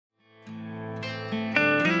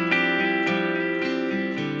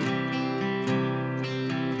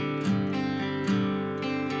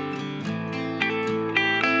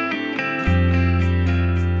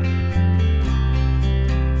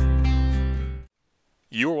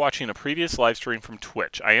You are watching a previous live stream from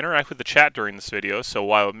Twitch. I interact with the chat during this video, so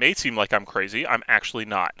while it may seem like I'm crazy, I'm actually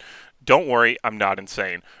not. Don't worry, I'm not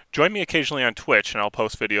insane. Join me occasionally on Twitch, and I'll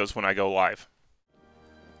post videos when I go live.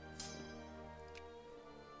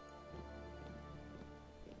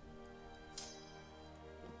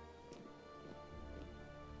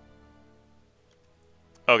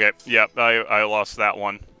 Okay, yeah, I lost that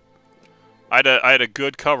one. I had a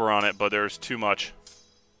good cover on it, but there's too much.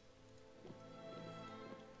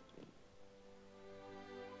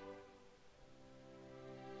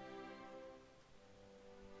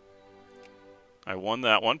 I won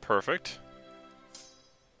that one, perfect.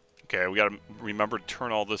 Okay, we gotta remember to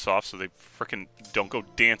turn all this off so they frickin' don't go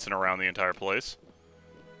dancing around the entire place.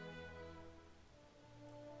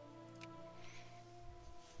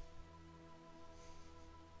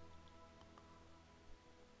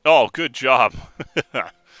 Oh, good job. My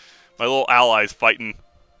little allies fighting.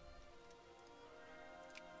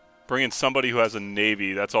 Bring in somebody who has a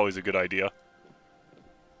navy, that's always a good idea.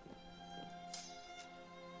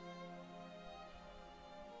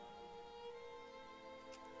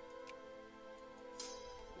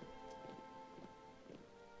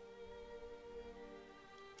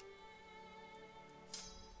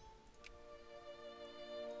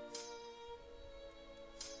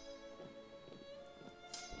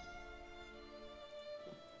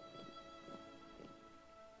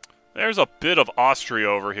 There's a bit of Austria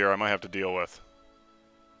over here I might have to deal with.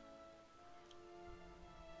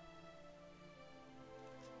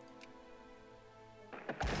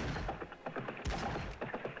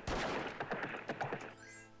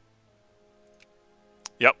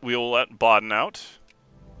 Yep, we will let Baden out.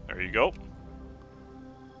 There you go.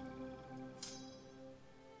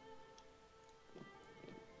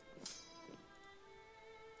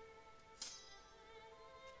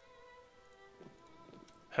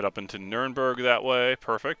 Head up into Nuremberg that way.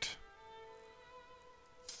 Perfect.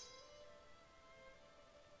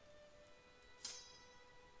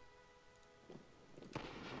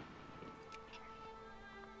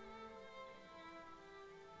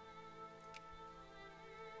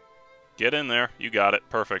 Get in there. You got it.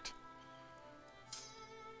 Perfect.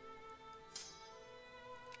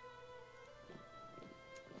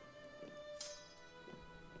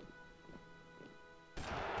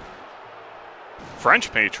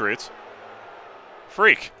 French Patriots?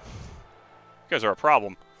 Freak. You guys are a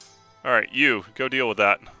problem. Alright, you. Go deal with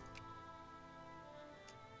that.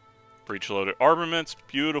 Breech-loaded armaments.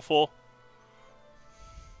 Beautiful.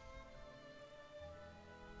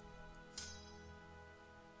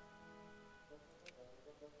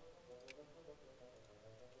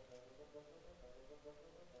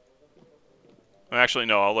 Actually,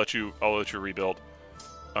 no. I'll let you rebuild.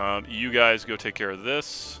 You guys go take care of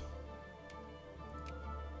this.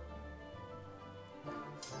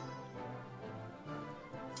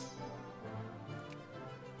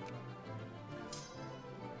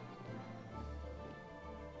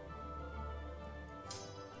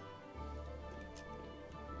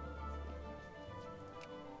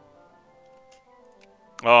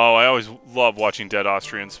 Oh, I always love watching dead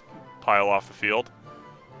Austrians pile off the field.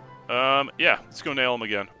 Yeah, let's go nail them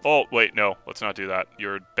again. Oh, wait, no, let's not do that.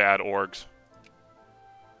 You're bad orgs.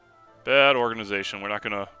 Bad organization. We're not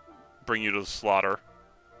going to bring you to the slaughter.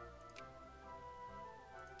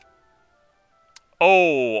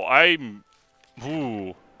 Oh,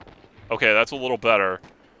 ooh. Okay, that's a little better.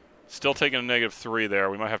 Still taking a -3 there.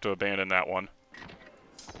 We might have to abandon that one.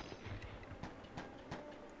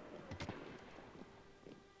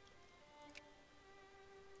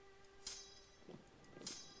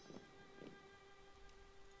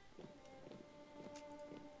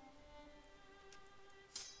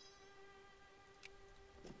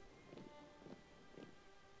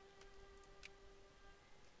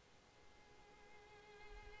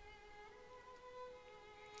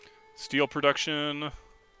 Steel production.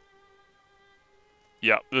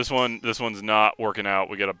 Yeah, this one's not working out.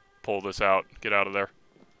 We gotta pull this out. Get out of there.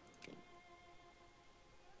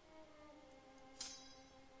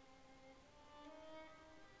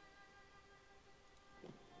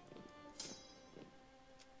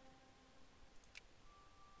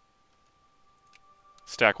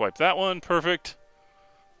 Stack wipe that one. Perfect.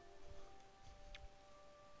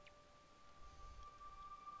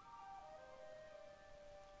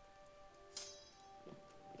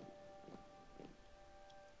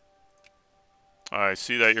 I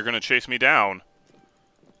see that you're going to chase me down.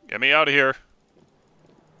 Get me out of here.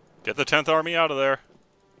 Get the 10th Army out of there.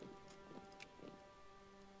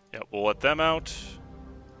 Yep, we'll let them out.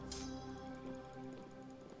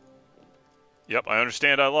 Yep, I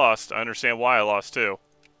understand I lost. I understand why I lost, too.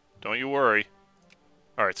 Don't you worry.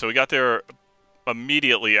 Alright, so we got their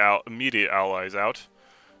immediate allies out.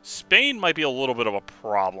 Spain might be a little bit of a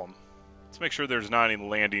problem. Let's make sure there's not any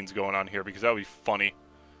landings going on here, because that would be funny.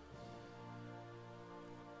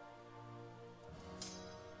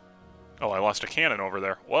 Oh, I lost a cannon over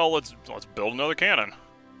there. Well, let's build another cannon.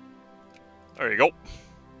 There you go.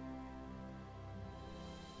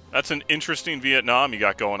 That's an interesting Vietnam you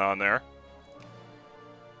got going on there.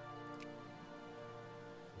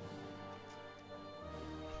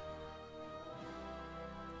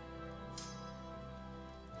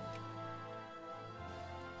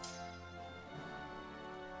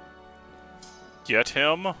 Get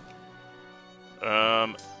him.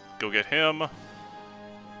 Go get him.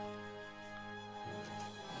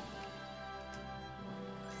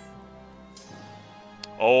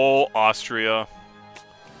 Oh, Austria.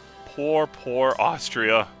 Poor, poor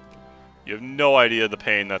Austria. You have no idea the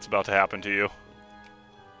pain that's about to happen to you.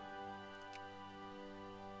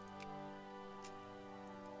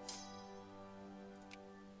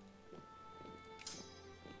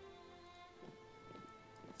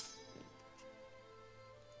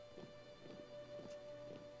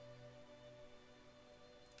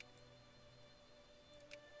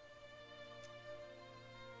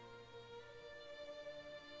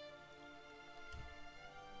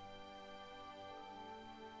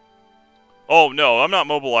 Oh, no, I'm not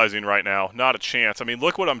mobilizing right now. Not a chance. I mean,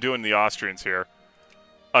 look what I'm doing to the Austrians here.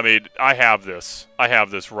 I mean, I have this. I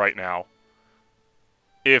have this right now.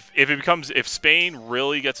 If Spain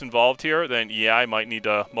really gets involved here, then yeah, I might need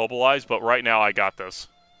to mobilize, but right now I got this.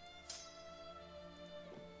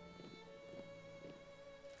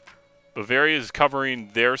 Bavaria is covering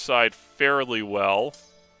their side fairly well.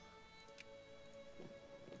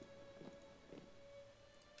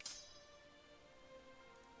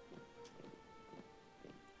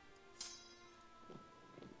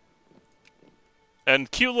 And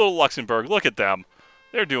cute little Luxembourg, look at them.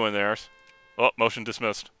 They're doing theirs. Oh, motion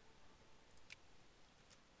dismissed.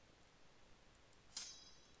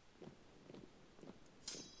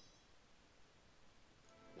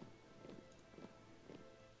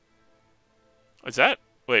 Is that?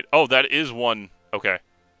 Wait, oh, that is one. Okay,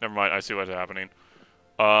 never mind. I see what's happening.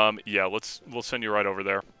 Yeah, we'll send you right over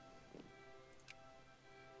there.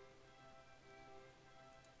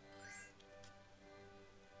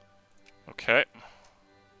 Okay.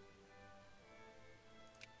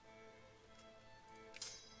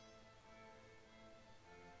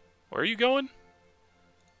 Where are you going?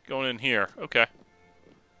 Going in here. Okay.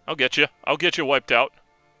 I'll get you. I'll get you wiped out.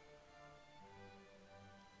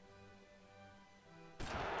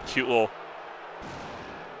 Cute little...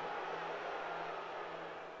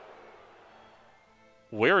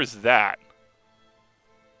 Where is that?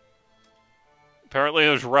 Apparently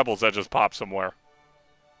there's rebels that just popped somewhere.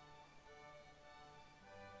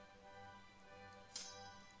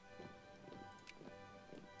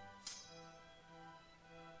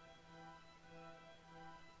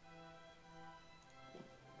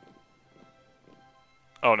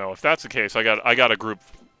 Oh no, if that's the case, I got a group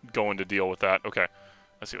going to deal with that. Okay.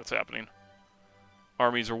 Let's see what's happening.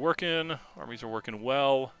 Armies are working. Armies are working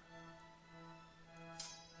well.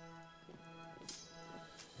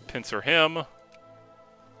 Pincer him.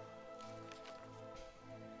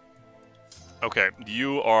 Okay,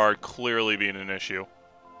 you are clearly being an issue.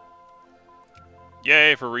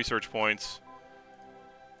 Yay for research points.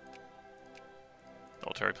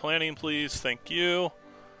 Military planning, please. Thank you.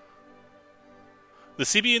 The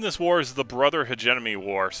CB in this war is the Brother Hegemony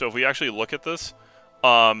War. So if we actually look at this,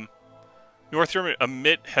 North Germany,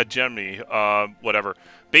 admit hegemony, whatever.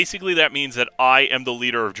 Basically, that means that I am the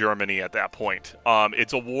leader of Germany at that point.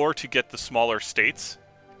 It's a war to get the smaller states.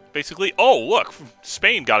 Basically, oh, look,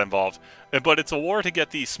 Spain got involved. But it's a war to get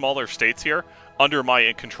the smaller states here under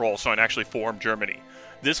my control, so I can actually form Germany.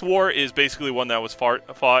 This war is basically one that was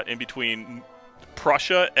fought in between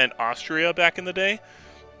Prussia and Austria back in the day,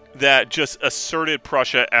 that just asserted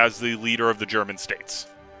Prussia as the leader of the German states.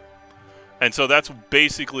 And so that's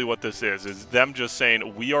basically what this is them just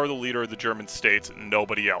saying, we are the leader of the German states,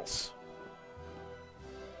 nobody else.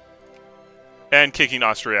 And kicking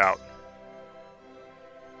Austria out.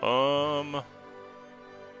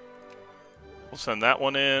 We'll send that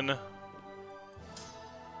one in.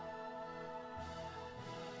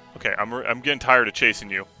 Okay, I'm getting tired of chasing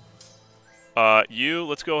you.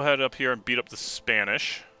 Let's go ahead up here and beat up the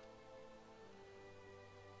Spanish.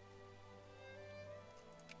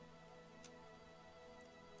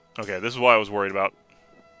 Okay, this is what I was worried about.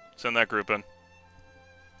 Send that group in.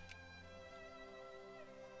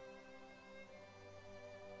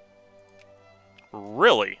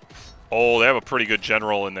 Really? Oh, they have a pretty good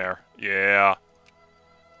general in there. Yeah.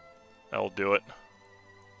 That'll do it.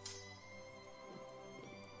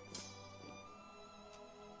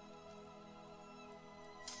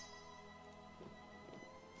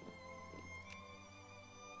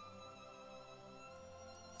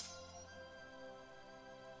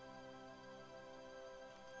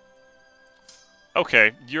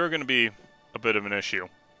 Okay, you're going to be a bit of an issue.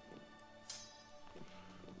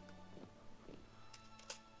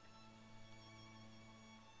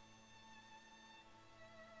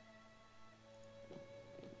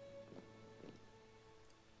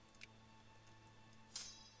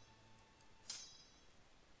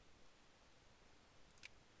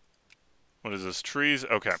 What is this? Trees?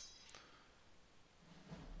 Okay.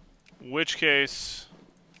 Which case,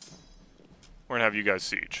 we're going to have you guys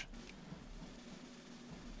siege.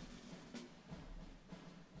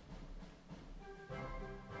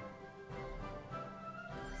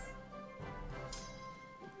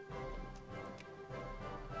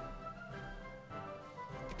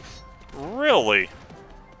 Really?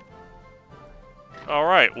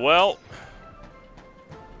 Alright, well...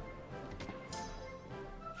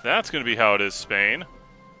 That's going to be how it is, Spain.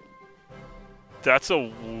 That's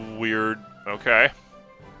a weird... Okay.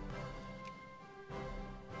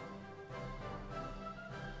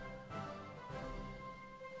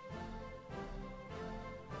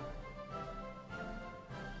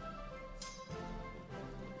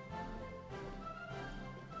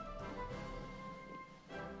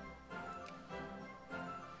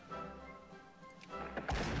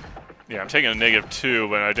 Yeah, I'm taking a -2,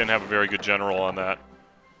 but I didn't have a very good general on that.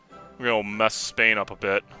 We're going to mess Spain up a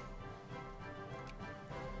bit.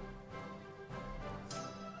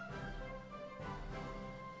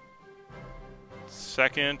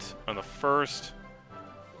 Second on the first,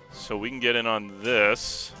 so we can get in on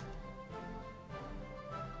this.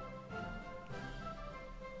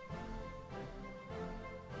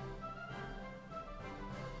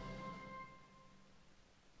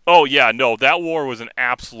 Oh yeah, no, that war was an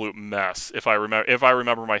absolute mess, if I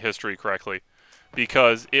remember my history correctly,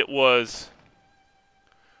 because it was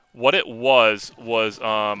what it was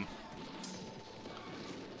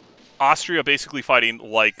Austria basically fighting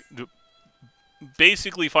like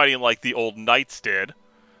the old knights did,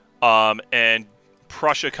 and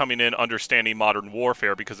Prussia coming in understanding modern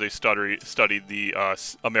warfare because they studied the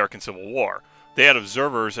American Civil War. They had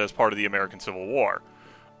observers as part of the American Civil War.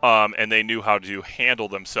 And they knew how to handle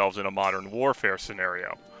themselves in a modern warfare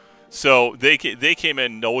scenario. So they came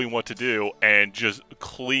in knowing what to do and just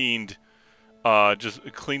cleaned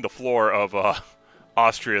the floor of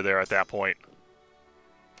Austria there at that point.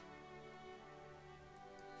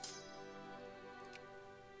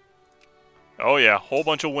 Oh yeah, whole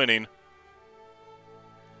bunch of winning.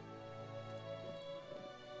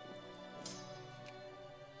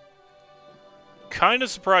 Kind of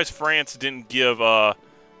surprised France didn't give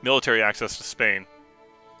military access to Spain.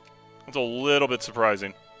 That's a little bit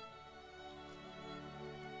surprising.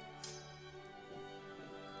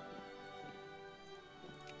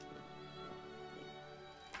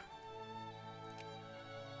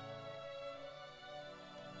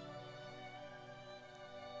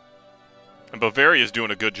 And Bavaria's doing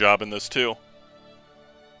a good job in this too.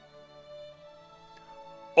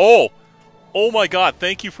 Oh! Oh my god,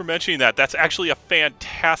 thank you for mentioning that. That's actually a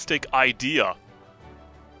fantastic idea.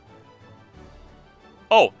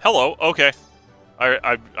 Oh, hello. Okay.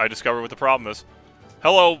 I discovered what the problem is.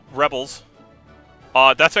 Hello, rebels.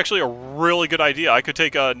 That's actually a really good idea. I could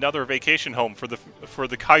take another vacation home for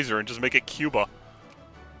the Kaiser and just make it Cuba.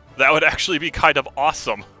 That would actually be kind of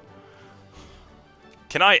awesome.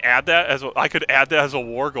 Can I add that as I could add that as a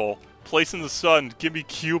war goal? Place in the sun. Give me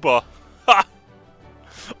Cuba. Ha!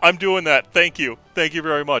 I'm doing that. Thank you. Thank you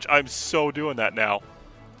very much. I'm so doing that now.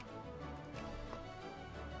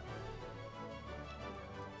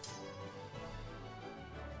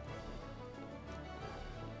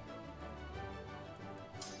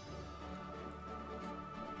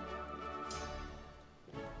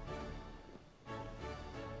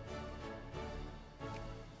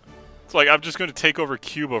 It's like, I'm just going to take over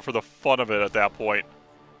Cuba for the fun of it at that point.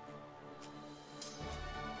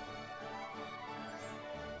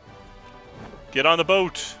 Get on the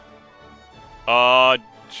boat!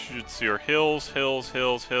 Should see our hills, hills,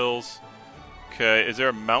 hills, hills. Okay, is there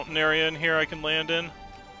a mountain area in here I can land in?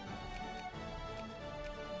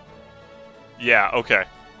 Yeah, okay.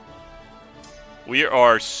 We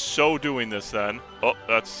are so doing this then. Oh,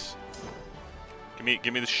 that's...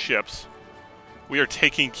 Give me the ships. We are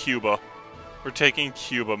taking Cuba. We're taking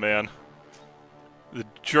Cuba, man.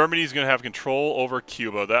 Germany's gonna have control over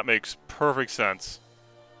Cuba. That makes perfect sense.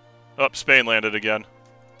 Oh, Spain landed again.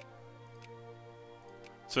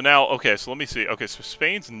 So now, okay, so let me see. Okay, so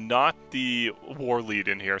Spain's not the war lead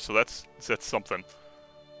in here, so that's something.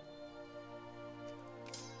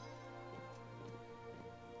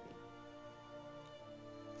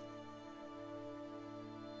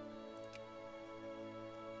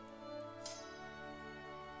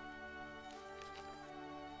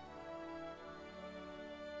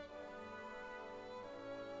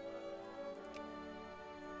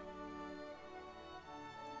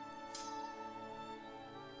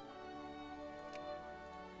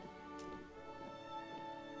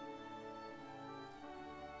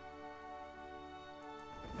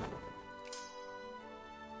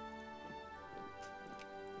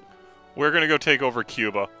 We're gonna go take over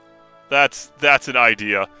Cuba. That's an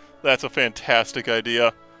idea. That's a fantastic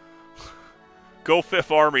idea. Go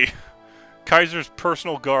 5th Army. Kaiser's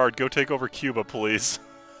personal guard, go take over Cuba, please.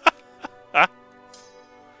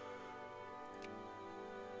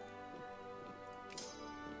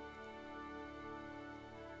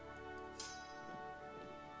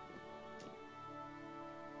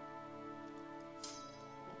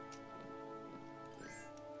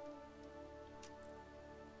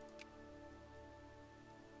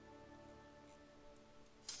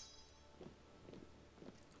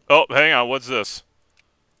 Oh, hang on, what's this?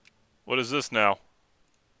 What is this now?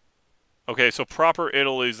 Okay, so proper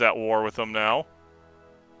Italy's at war with them now.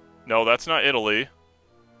 No, that's not Italy.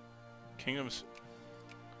 Kingdoms...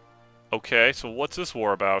 Okay, so what's this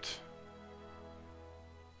war about?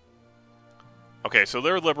 Okay, so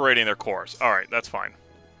they're liberating their cores. Alright, that's fine.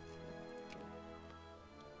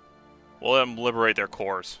 We'll let them liberate their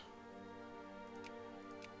cores.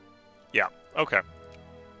 Yeah, okay.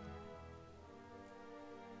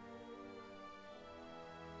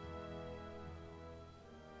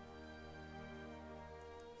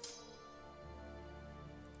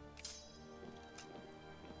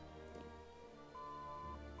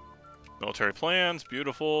 Military plans,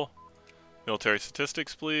 beautiful. Military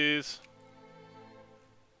statistics, please.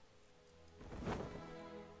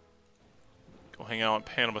 Go hang out in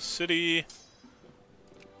Panama City.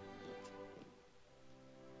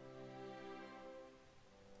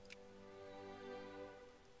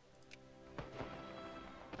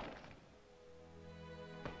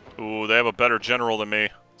 Ooh, they have a better general than me.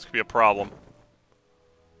 This could be a problem.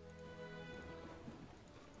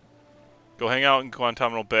 Go hang out in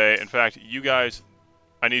Guantanamo Bay. In fact, you guys,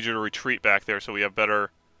 I need you to retreat back there so we have better...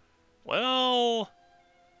 Well,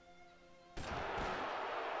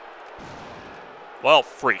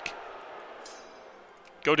 freak.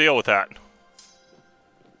 Go deal with that.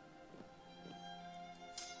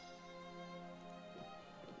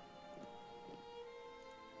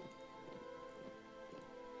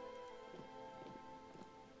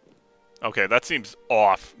 Okay, that seems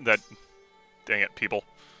off. That... Dang it, people.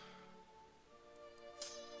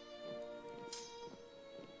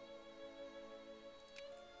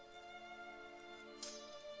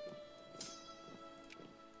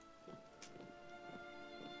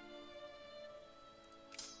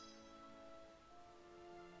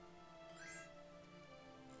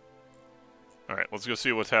 Alright, let's go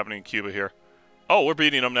see what's happening in Cuba here. Oh, we're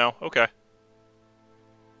beating them now. Okay.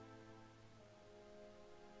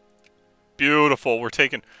 Beautiful. We're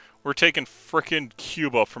taking frickin'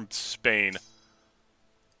 Cuba from Spain.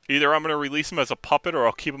 Either I'm going to release him as a puppet or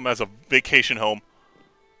I'll keep him as a vacation home.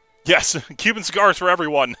 Yes! Cuban cigars for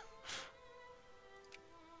everyone!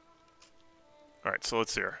 Alright, so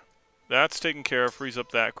let's see here. That's taken care of. Freeze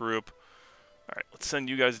up that group. Alright, let's send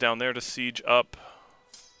you guys down there to siege up.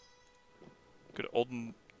 Good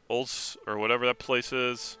Olds, or whatever that place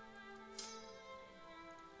is.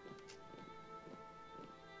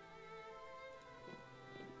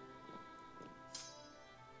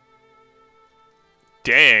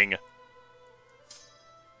 Dang!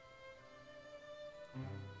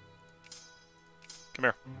 Come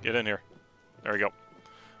here. Get in here. There we go.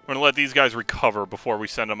 We're gonna let these guys recover before we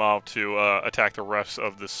send them out to attack the rest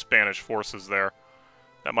of the Spanish forces there.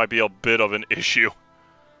 That might be a bit of an issue.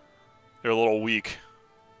 They're a little weak.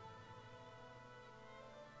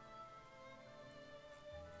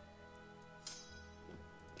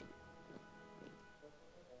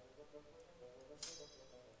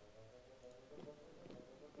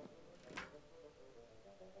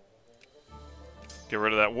 Get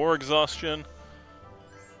rid of that war exhaustion.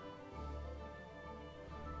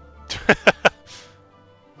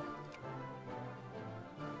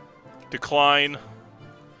 Decline.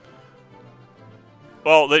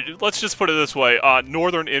 Well, let's just put it this way.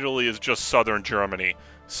 Northern Italy is just southern Germany,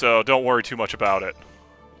 so don't worry too much about it.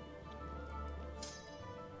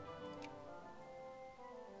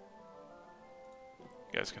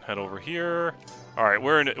 You guys can head over here. All right,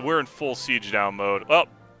 we're in full siege down mode. Oh,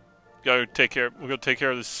 gotta take care. We're gonna take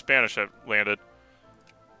care of this Spanish that landed.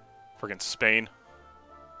 Friggin' Spain.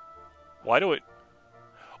 Why do it?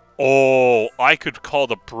 Oh, I could call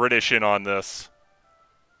the British in on this.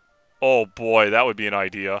 Oh boy, that would be an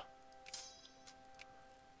idea.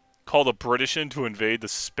 Call the British in to invade the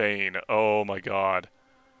Spain. Oh my god.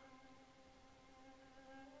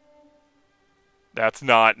 That's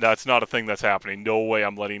not a thing that's happening. No way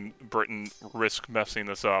I'm letting Britain risk messing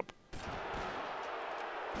this up.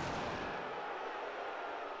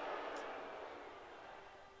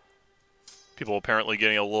 People apparently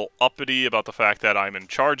getting a little uppity about the fact that I'm in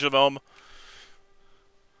charge of them.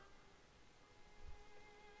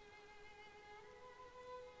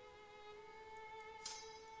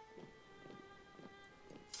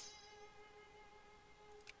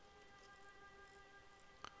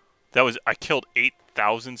 I killed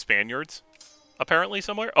 8,000 Spaniards, apparently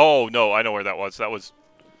somewhere. Oh no, I know where that was. That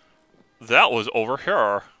was over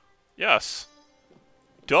here. Yes.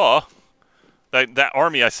 Duh. That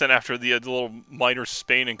army I sent after the little minor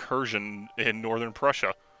Spain incursion in northern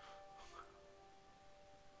Prussia.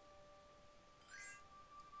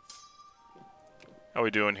 How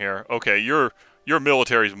we doing here? Okay, your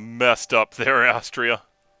military's messed up there, Austria.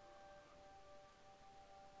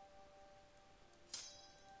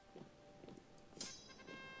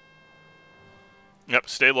 Yep,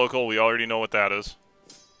 stay local. We already know what that is.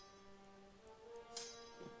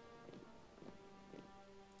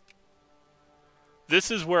 This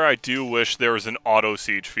is where I do wish there was an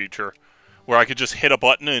auto-siege feature, where I could just hit a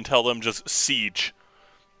button and tell them just siege.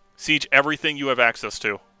 Siege everything you have access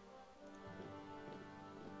to.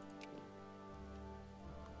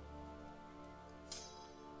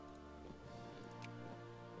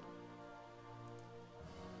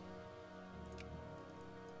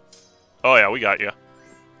 Oh yeah, we got you.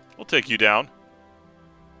 We'll take you down.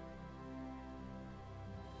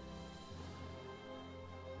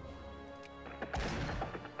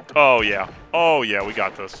 Oh yeah. Oh yeah, we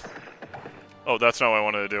got this. Oh, that's not what I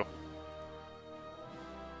wanted to do.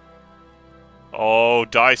 Oh,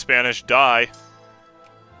 die Spanish, die.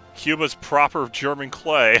 Cuba's proper German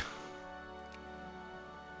clay.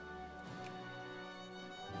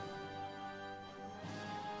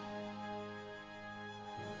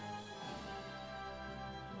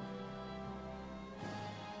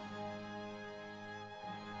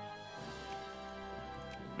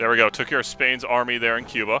 There we go. Took care of Spain's army there in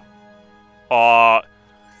Cuba. The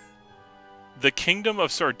Kingdom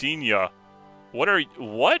of Sardinia.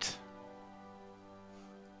 What?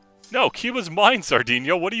 No, Cuba's mine,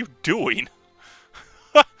 Sardinia. What are you doing?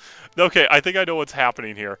 Okay, I think I know what's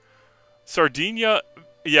happening here. Sardinia,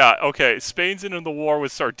 yeah, okay. Spain's in the war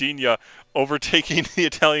with Sardinia, overtaking the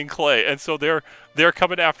Italian clay, and so they're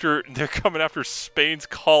coming after Spain's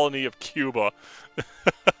colony of Cuba.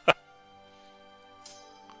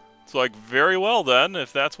 It's like, very well then,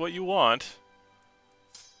 if that's what you want.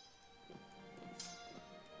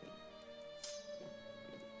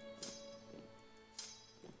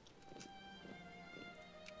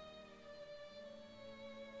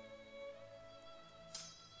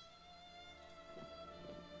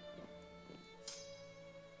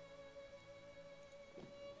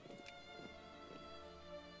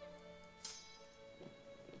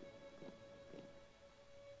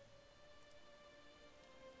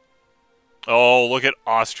 Oh, look at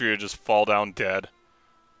Austria just fall down dead.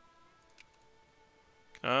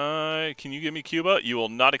 Can you give me Cuba? You will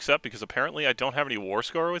not accept because apparently I don't have any war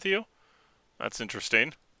score with you. That's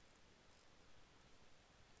interesting.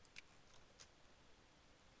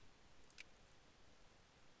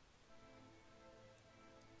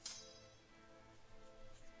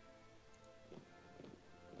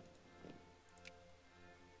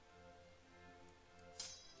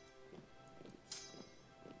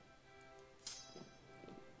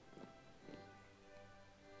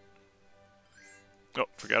 Oh,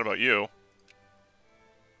 forgot about you.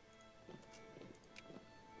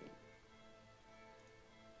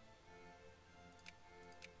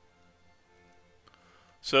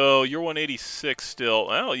 So, you're 186 still.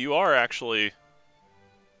 Well, you are actually...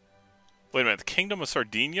 Wait a minute, the Kingdom of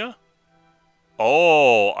Sardinia?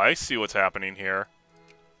 Oh, I see what's happening here.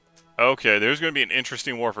 Okay, there's going to be an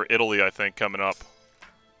interesting war for Italy, I think, coming up.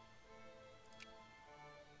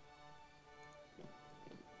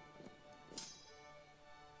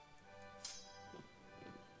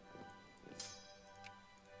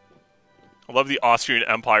 I love the Austrian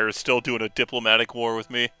Empire is still doing a diplomatic war with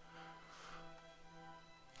me.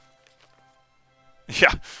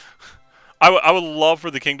 Yeah. I would love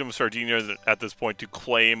for the Kingdom of Sardinia at this point to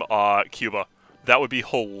claim Cuba. That would be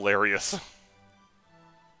hilarious.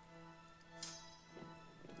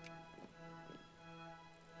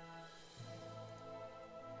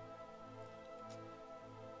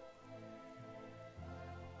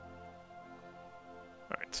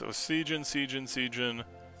 Alright, so sieging, sieging, sieging.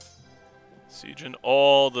 Sieging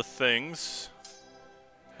all the things.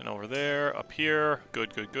 And over there, up here.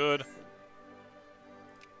 Good, good, good.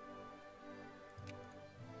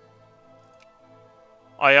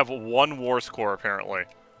 I have one war score, apparently,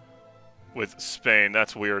 with Spain.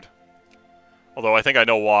 That's weird. Although I think I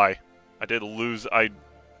know why. I did lose...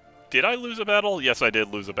 Did I lose a battle? Yes, I did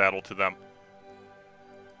lose a battle to them.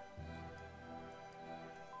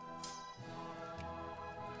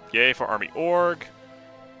 Yay for Army Org.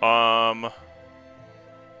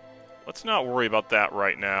 Let's not worry about that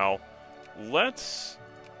right now. Let's...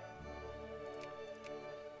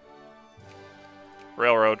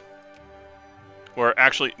 Railroad. Or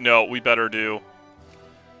actually, no, we better do...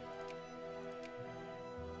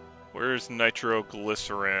 Where's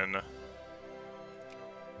nitroglycerin?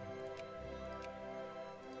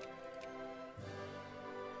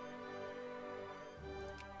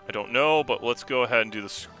 I don't know, but let's go ahead and do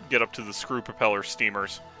this. Get up to the screw propeller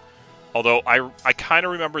steamers. Although I kind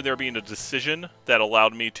of remember there being a decision that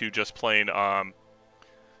allowed me to just plain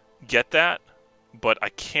get that, but I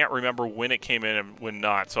can't remember when it came in and when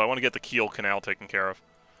not. So I want to get the Kiel Canal taken care of.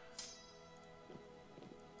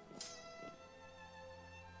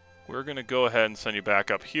 We're going to go ahead and send you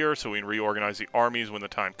back up here so we can reorganize the armies when the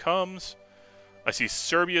time comes. I see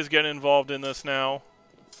Serbia's getting involved in this now.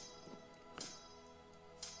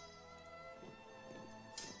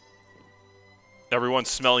 Everyone's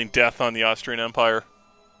smelling death on the Austrian Empire.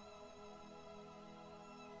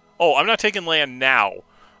 Oh, I'm not taking land now.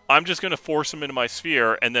 I'm just going to force them into my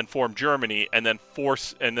sphere and then form Germany and then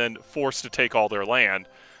force to take all their land.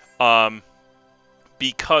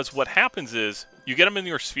 Because what happens is you get them in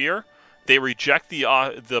your sphere, they reject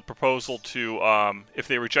the proposal to if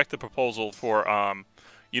they reject the proposal for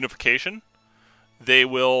unification, they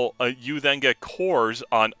will you then get cores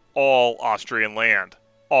on all Austrian land,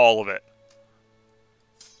 all of it.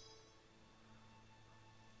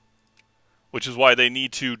 Which is why they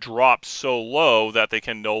need to drop so low that they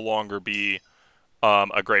can no longer be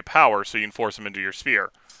a great power, so you can force them into your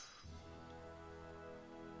sphere.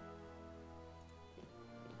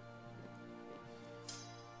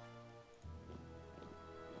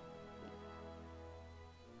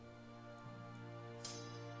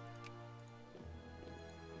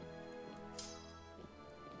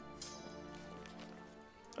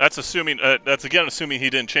 That's assuming. That's again assuming he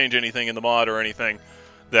didn't change anything in the mod or anything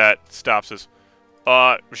that stops us.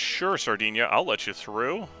 Sure, Sardinia, I'll let you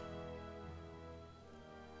through.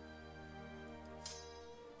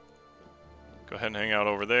 Go ahead and hang out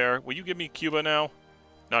over there. Will you give me Cuba now?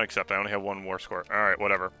 Not accept. I only have one war score. Alright,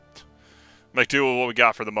 whatever. Make do with what we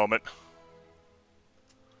got for the moment.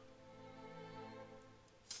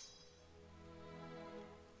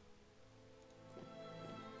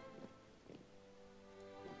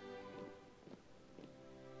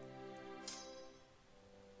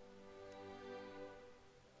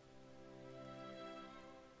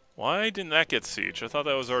 Why didn't that get sieged? I thought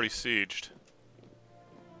that was already sieged.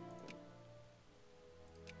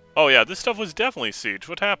 Oh yeah, this stuff was definitely sieged.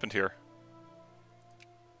 What happened here?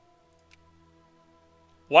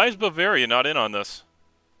 Why is Bavaria not in on this?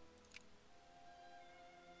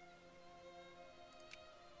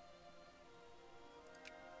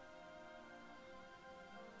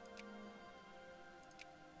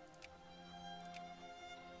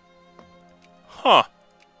 Huh.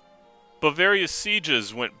 Bavaria's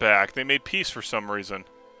sieges went back. They made peace for some reason.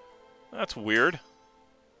 That's weird.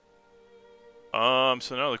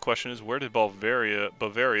 So now the question is, where did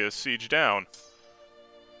Bavaria siege down?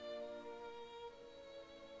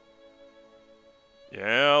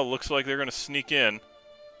 Yeah, looks like they're gonna sneak in.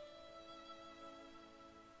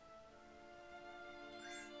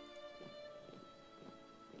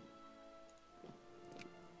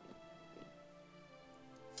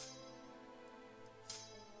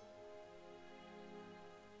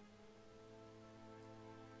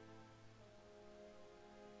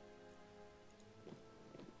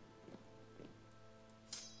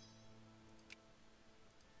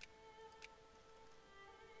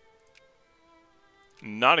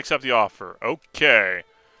 Not accept the offer. Okay.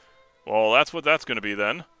 Well, that's what that's going to be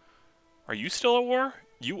then. Are you still at war?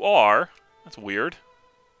 You are. That's weird.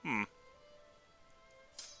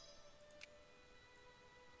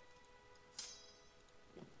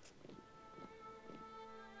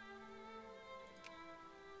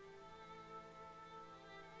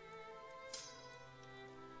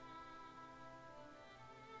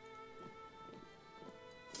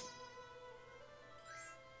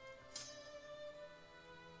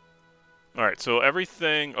 Alright, so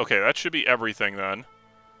everything... Okay, that should be everything then.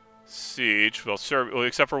 Siege. Well,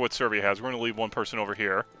 except for what Serbia has. We're going to leave one person over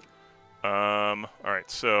here. Alright,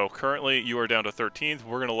 so currently you are down to 13th.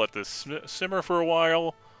 We're going to let this simmer for a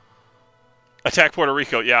while. Attack Puerto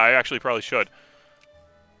Rico. Yeah, I actually probably should.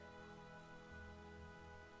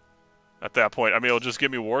 At that point. I mean, it'll just give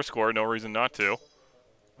me war score. No reason not to.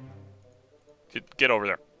 Get over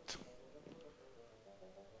there.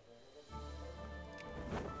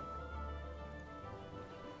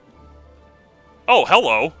 Oh,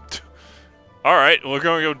 hello. Alright, we're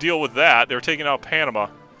going to go deal with that. They're taking out Panama.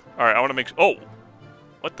 Alright, I want to make... Oh!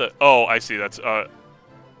 What the... Oh, I see. That's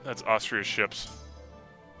Austria's ships.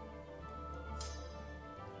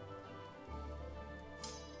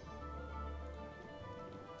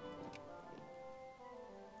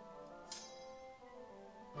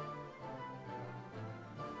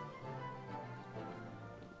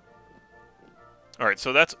 Alright,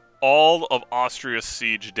 so that's all of Austria's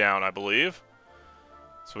siege down, I believe.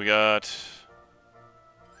 So we got...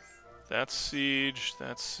 That's sieged,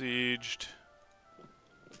 that's sieged.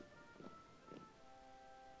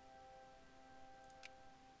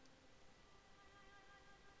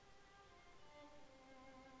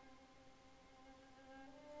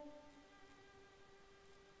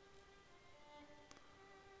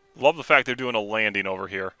 Love the fact they're doing a landing over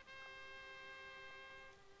here.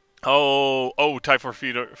 Oh, typhoid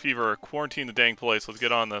fever. Quarantine the dang place. Let's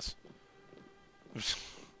get on this.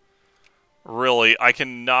 Really? I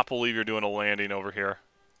cannot believe you're doing a landing over here.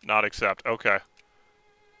 Not accept. Okay.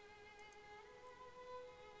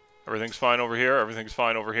 Everything's fine over here. Everything's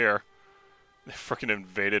fine over here. They freaking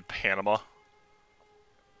invaded Panama.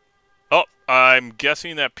 Oh, I'm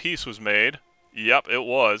guessing that peace was made. Yep, it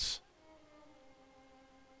was.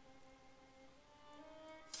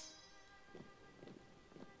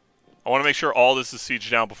 I want to make sure all this is sieged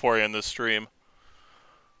down before I end this stream.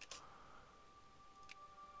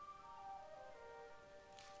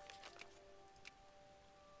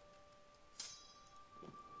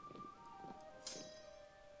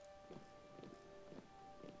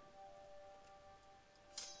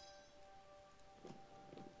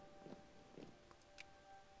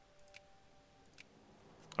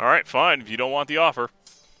 Alright, fine, if you don't want the offer.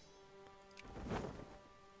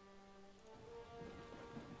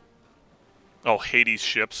 Oh, Hades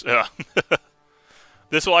ships. Yeah.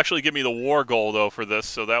 This will actually give me the war goal, though, for this,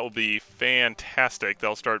 so that will be fantastic.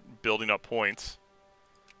 They'll start building up points.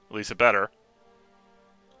 At least it better.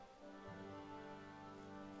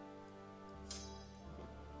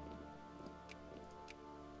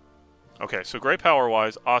 Okay, so great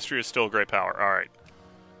power-wise, Austria is still a great power. Alright.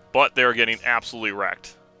 But they're getting absolutely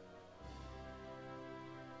wrecked.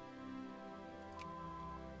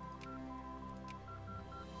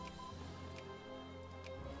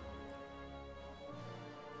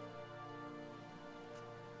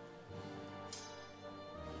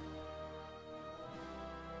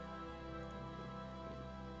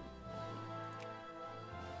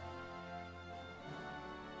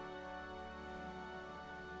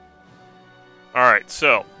 Alright,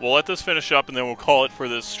 so we'll let this finish up and then we'll call it for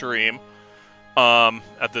this stream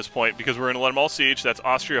at this point because we're going to let them all siege. That's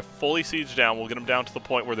Austria fully sieged down. We'll get them down to the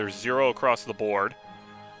point where there's 0 across the board.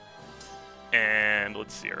 And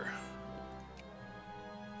let's see here.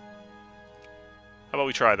 How about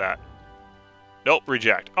we try that? Nope,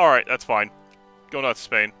 reject. Alright, that's fine. Go nuts,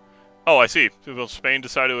 Spain. Oh, I see. Will Spain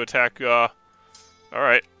decide to attack?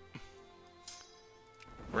 Alright.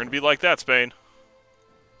 We're going to be like that, Spain.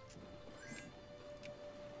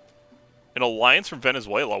 An alliance from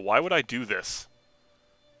Venezuela? Why would I do this?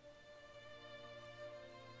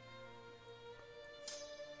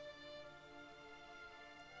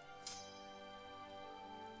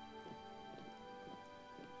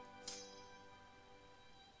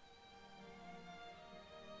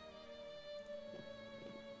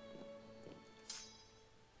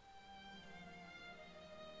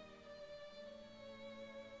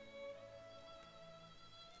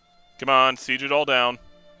 Come on, siege it all down.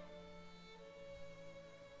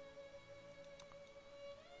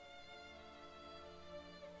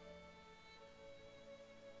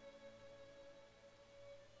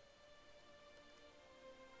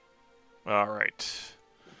 Alright.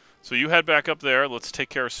 So you head back up there. Let's take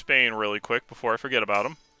care of Spain really quick before I forget about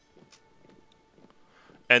them.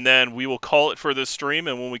 And then we will call it for this stream,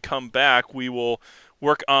 and when we come back, we will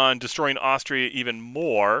work on destroying Austria even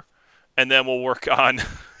more, and then we'll work on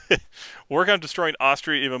destroying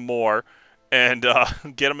Austria even more, and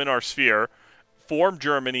get them in our sphere, form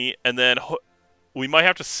Germany, and then we might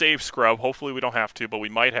have to save Scrub. Hopefully we don't have to, but we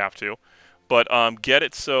might have to. But get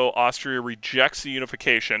it so Austria rejects the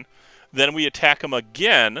unification. Then we attack them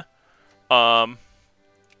again at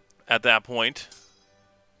that point.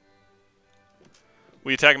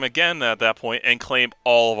 We attack them again at that point and claim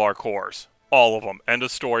all of our cores. All of them. End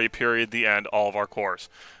of story, period, the end, all of our cores.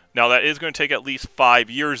 Now, that is going to take at least 5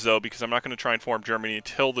 years, though, because I'm not going to try and form Germany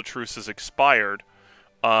until the truce is expired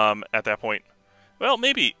at that point. Well,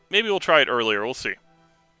 maybe we'll try it earlier. We'll see.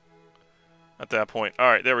 At that point. All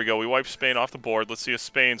right, there we go. We wiped Spain off the board. Let's see if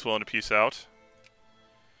Spain's willing to peace out.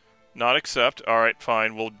 Not accept. All right,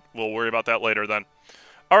 fine. We'll worry about that later then.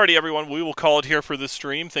 Alrighty, everyone. We will call it here for this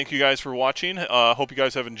stream. Thank you guys for watching. Hope you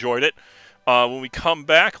guys have enjoyed it. When we come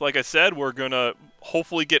back, like I said, we're going to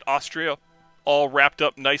hopefully get Austria all wrapped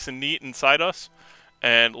up nice and neat inside us,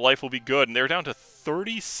 and life will be good. And they're down to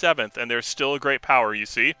 37th, and they're still a great power, you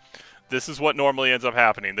see. This is what normally ends up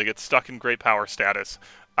happening. They get stuck in great power status.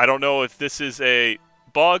 I don't know if this is a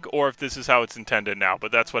bug or if this is how it's intended now,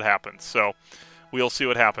 but that's what happens. So we'll see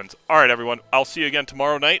what happens. All right, everyone. I'll see you again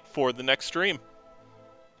tomorrow night for the next stream.